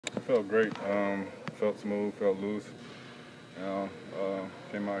felt great. Felt smooth, felt loose.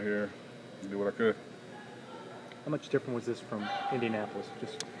 Came out here, did what I could. How much different was this from Indianapolis,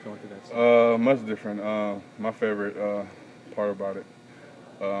 just going through that stuff? Much different. My favorite part about it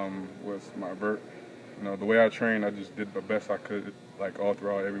was my vert. The way I trained, I just did the best I could, like all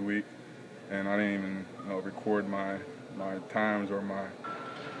throughout every week, and I didn't even record my times or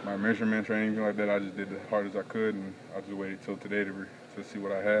my measurements or anything like that. I just did the hardest I could, and I just waited till today to see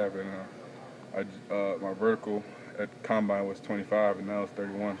what I have. And my vertical at combine was 25, and now it's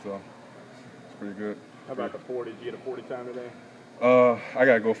 31, so it's pretty good. How about the 40? Did you get a 40 time today? I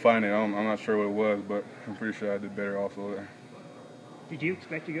gotta go find it. I'm not sure what it was, but I'm pretty sure I did better also there. Did you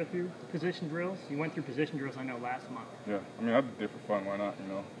expect to go through position drills? You went through position drills, I know, last month. Yeah, I mean, I did it for fun. Why not?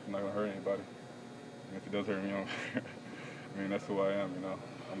 I'm not gonna hurt anybody. And if it does hurt me, I mean, that's who I am.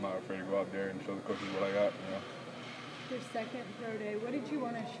 I'm not afraid to go out there and show the coaches what I got. Your second pro day, what did you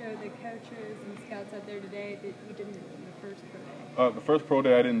want to show the coaches and scouts out there today that you didn't in the first pro day? The first pro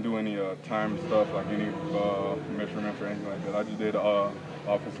day, I didn't do any time stuff, like any measurements or anything like that. I just did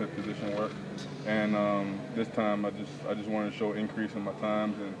offensive position work, and this time I just wanted to show increase in my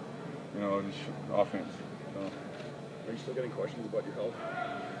times and just offense. Are you still getting questions about your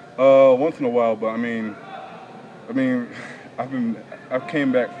health? Once in a while, but I mean, I've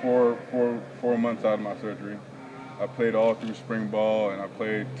came back four months out of my surgery. I played all through spring ball, and I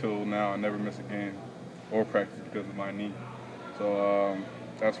played till now. I never missed a game or practice because of my knee. So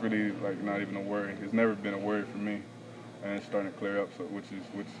that's really not even a worry. It's never been a worry for me, and it's starting to clear up. So which is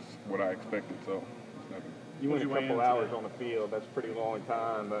what I expected. So it's nothing. You went a couple hours on the field. That's a pretty long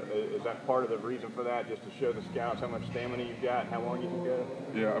time. But is that part of the reason for that, just to show the scouts how much stamina you've got and how long you can go?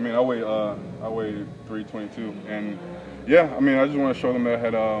 Yeah, I mean, I weigh 322, and yeah, I mean, I just want to show them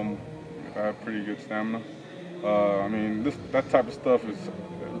that I had pretty good stamina. I mean, that type of stuff is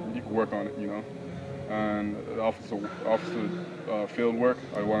you can work on it, And the officer field work,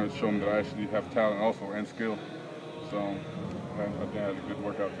 I wanted to show them that I actually have talent also and skill. So I think I had a good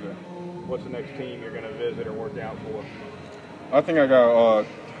workout today. What's the next team you're going to visit or work out for? I think I got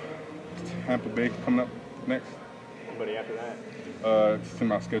Tampa Bay coming up next. Anybody after that? It's in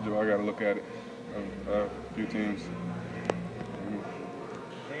my schedule. I got to look at it. A few teams.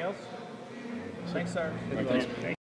 Anything else? Thanks, sir. Thanks.